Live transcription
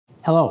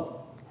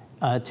Hello.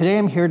 Today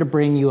I'm here to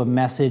bring you a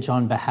message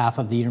on behalf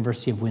of the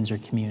University of Windsor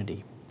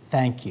community.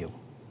 Thank you.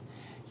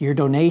 Your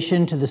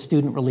donation to the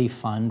Student Relief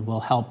Fund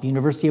will help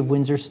University of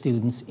Windsor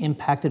students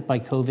impacted by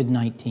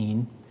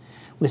COVID-19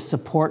 with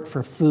support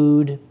for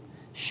food,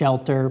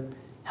 shelter,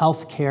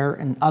 health care,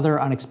 and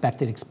other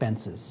unexpected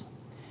expenses.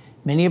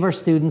 Many of our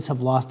students have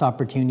lost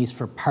opportunities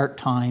for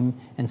part-time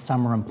and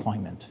summer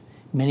employment.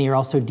 Many are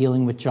also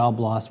dealing with job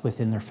loss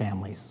within their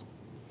families.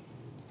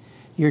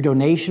 Your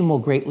donation will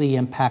greatly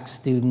impact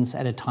students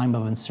at a time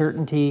of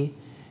uncertainty,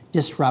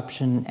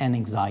 disruption, and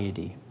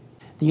anxiety.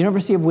 The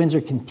University of Windsor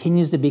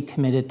continues to be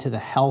committed to the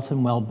health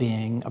and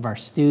well-being of our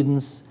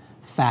students,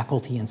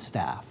 faculty, and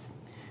staff.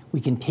 We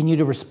continue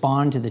to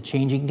respond to the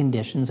changing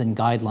conditions and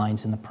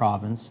guidelines in the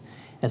province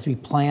as we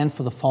plan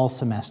for the fall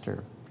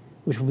semester,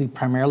 which will be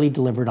primarily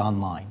delivered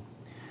online.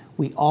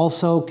 We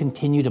also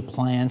continue to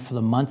plan for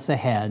the months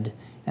ahead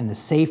and the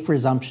safe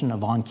resumption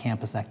of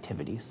on-campus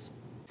activities.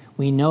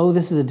 We know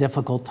this is a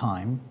difficult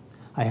time.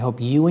 I hope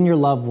you and your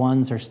loved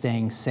ones are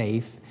staying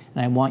safe,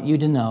 and I want you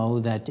to know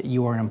that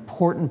you are an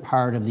important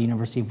part of the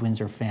University of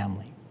Windsor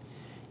family.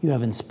 You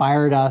have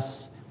inspired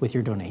us with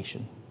your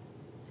donation.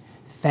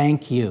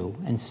 Thank you,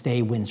 and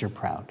stay Windsor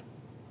proud.